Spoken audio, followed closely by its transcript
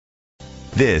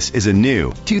This is a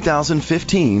new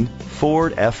 2015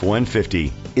 Ford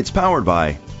F-150. It's powered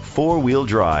by four-wheel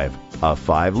drive, a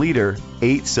 5-liter,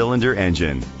 8-cylinder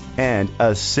engine, and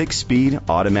a 6-speed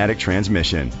automatic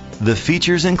transmission. The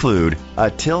features include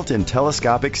a tilt and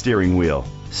telescopic steering wheel,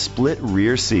 split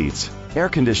rear seats, air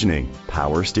conditioning,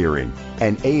 power steering,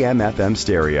 and AM/FM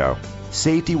stereo.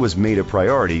 Safety was made a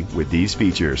priority with these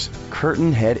features: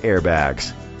 curtain head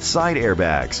airbags, side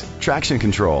airbags, traction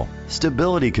control,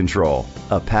 stability control,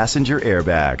 a passenger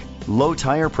airbag, low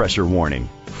tire pressure warning,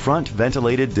 front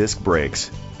ventilated disc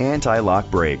brakes, anti-lock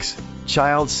brakes,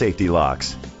 child safety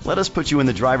locks. Let us put you in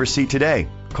the driver's seat today.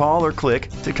 Call or click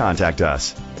to contact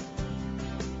us.